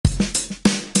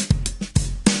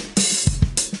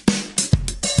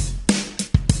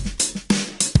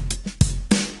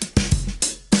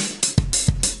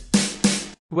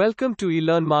Welcome to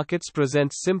eLearn Markets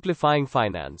presents Simplifying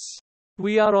Finance.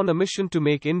 We are on a mission to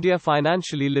make India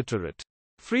financially literate.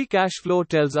 Free cash flow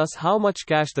tells us how much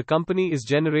cash the company is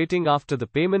generating after the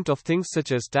payment of things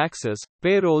such as taxes,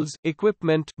 payrolls,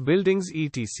 equipment, buildings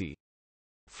etc.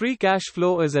 Free cash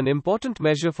flow is an important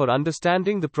measure for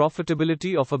understanding the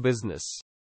profitability of a business.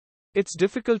 It's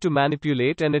difficult to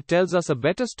manipulate and it tells us a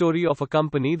better story of a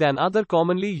company than other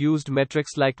commonly used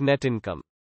metrics like net income.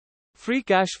 Free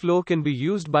cash flow can be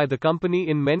used by the company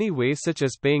in many ways such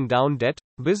as paying down debt,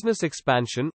 business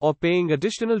expansion, or paying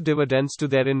additional dividends to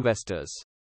their investors.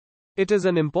 It is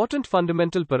an important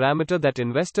fundamental parameter that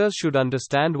investors should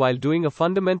understand while doing a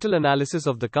fundamental analysis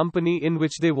of the company in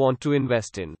which they want to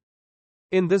invest in.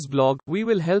 In this blog, we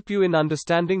will help you in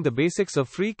understanding the basics of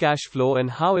free cash flow and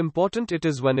how important it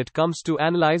is when it comes to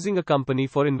analyzing a company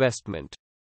for investment.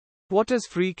 What is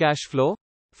free cash flow?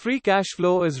 Free cash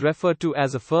flow is referred to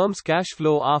as a firm's cash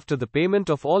flow after the payment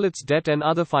of all its debt and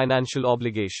other financial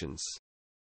obligations.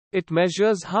 It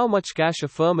measures how much cash a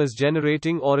firm is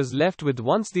generating or is left with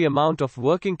once the amount of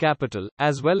working capital,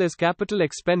 as well as capital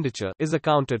expenditure, is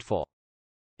accounted for.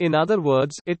 In other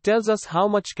words, it tells us how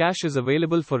much cash is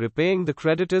available for repaying the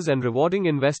creditors and rewarding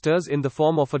investors in the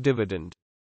form of a dividend.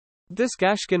 This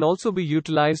cash can also be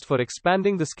utilized for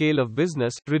expanding the scale of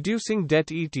business, reducing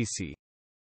debt etc.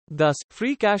 Thus,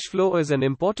 free cash flow is an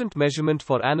important measurement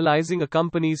for analyzing a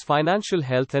company's financial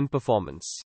health and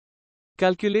performance.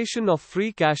 Calculation of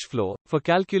free cash flow. For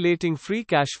calculating free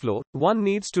cash flow, one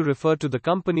needs to refer to the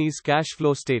company's cash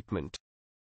flow statement.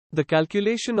 The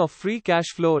calculation of free cash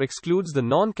flow excludes the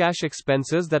non-cash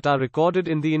expenses that are recorded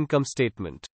in the income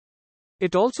statement.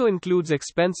 It also includes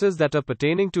expenses that are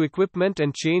pertaining to equipment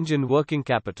and change in working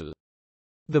capital.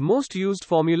 The most used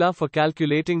formula for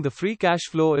calculating the free cash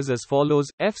flow is as follows: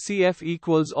 FCF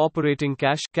equals operating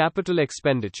cash, capital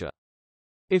expenditure.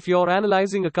 If you're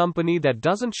analyzing a company that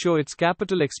doesn't show its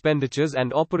capital expenditures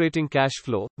and operating cash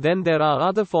flow, then there are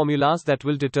other formulas that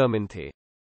will determine the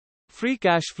free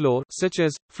cash flow, such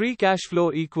as free cash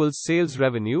flow equals sales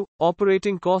revenue,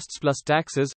 operating costs plus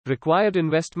taxes, required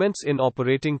investments in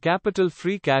operating capital.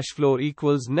 Free cash flow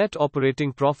equals net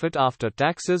operating profit after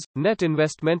taxes, net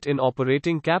investment in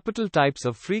operating capital. Types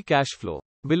of free cash flow.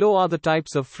 Below are the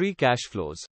types of free cash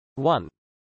flows. 1.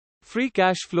 Free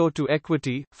cash flow to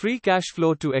equity. Free cash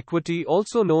flow to equity,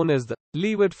 also known as the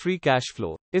levered free cash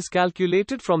flow, is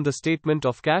calculated from the statement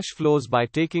of cash flows by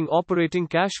taking operating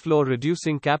cash flow,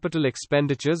 reducing capital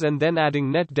expenditures, and then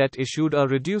adding net debt issued or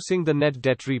reducing the net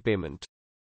debt repayment.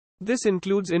 This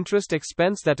includes interest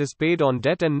expense that is paid on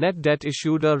debt and net debt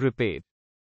issued or repaid.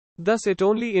 Thus, it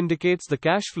only indicates the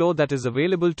cash flow that is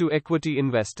available to equity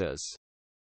investors.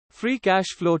 Free cash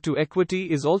flow to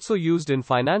equity is also used in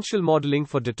financial modeling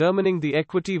for determining the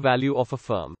equity value of a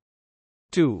firm.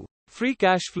 2. Free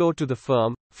cash flow to the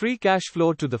firm. Free cash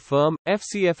flow to the firm,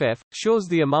 FCFF, shows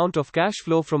the amount of cash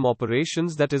flow from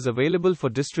operations that is available for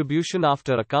distribution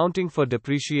after accounting for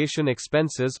depreciation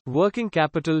expenses, working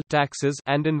capital, taxes,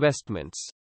 and investments.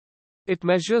 It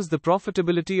measures the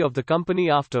profitability of the company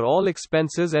after all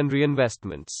expenses and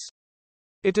reinvestments.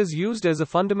 It is used as a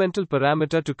fundamental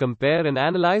parameter to compare and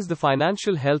analyze the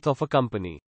financial health of a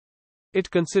company.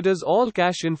 It considers all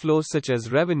cash inflows such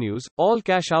as revenues, all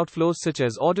cash outflows such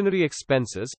as ordinary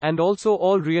expenses, and also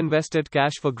all reinvested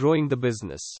cash for growing the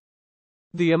business.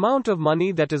 The amount of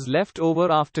money that is left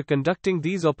over after conducting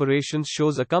these operations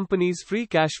shows a company's free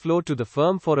cash flow to the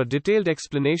firm. For a detailed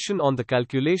explanation on the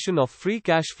calculation of free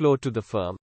cash flow to the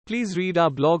firm, please read our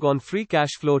blog on free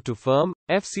cash flow to firm,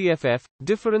 FCFF.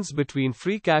 Difference between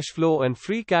free cash flow and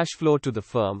free cash flow to the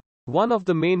firm. One of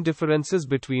the main differences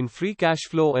between free cash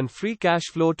flow and free cash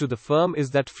flow to the firm is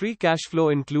that free cash flow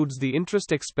includes the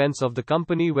interest expense of the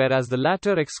company, whereas the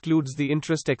latter excludes the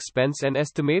interest expense and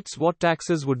estimates what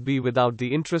taxes would be without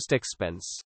the interest expense.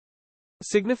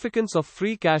 Significance of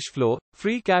free cash flow.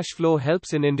 Free cash flow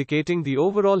helps in indicating the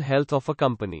overall health of a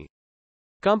company.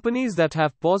 Companies that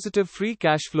have positive free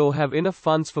cash flow have enough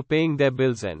funds for paying their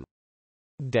bills and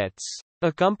debts.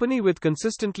 A company with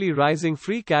consistently rising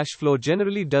free cash flow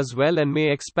generally does well and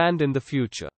may expand in the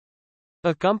future.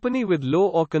 A company with low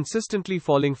or consistently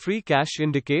falling free cash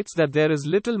indicates that there is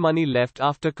little money left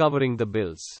after covering the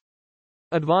bills.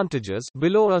 Advantages.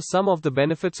 Below are some of the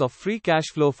benefits of free cash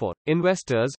flow for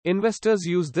investors. Investors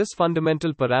use this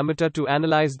fundamental parameter to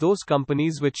analyze those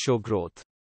companies which show growth.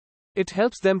 It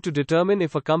helps them to determine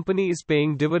if a company is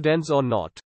paying dividends or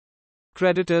not.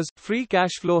 Creditors. Free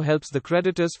cash flow helps the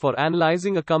creditors for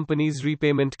analyzing a company's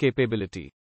repayment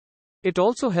capability. It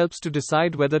also helps to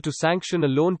decide whether to sanction a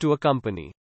loan to a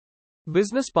company.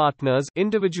 Business partners,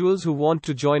 individuals who want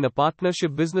to join a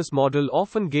partnership business model,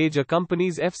 often gauge a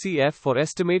company's FCF for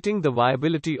estimating the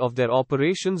viability of their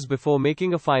operations before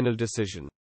making a final decision.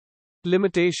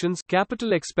 Limitations: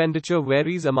 capital expenditure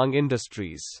varies among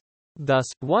industries. Thus,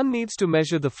 one needs to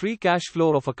measure the free cash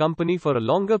flow of a company for a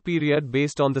longer period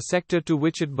based on the sector to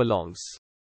which it belongs.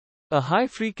 A high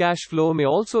free cash flow may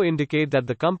also indicate that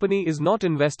the company is not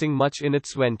investing much in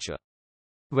its venture.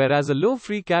 Whereas a low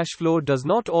free cash flow does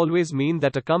not always mean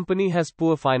that a company has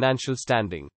poor financial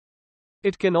standing.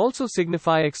 It can also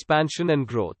signify expansion and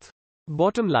growth.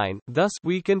 Bottom line, thus,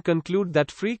 we can conclude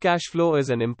that free cash flow is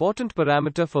an important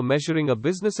parameter for measuring a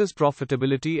business's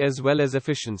profitability as well as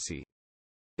efficiency.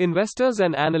 Investors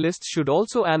and analysts should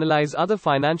also analyze other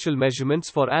financial measurements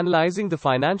for analyzing the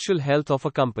financial health of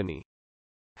a company.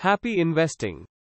 Happy investing.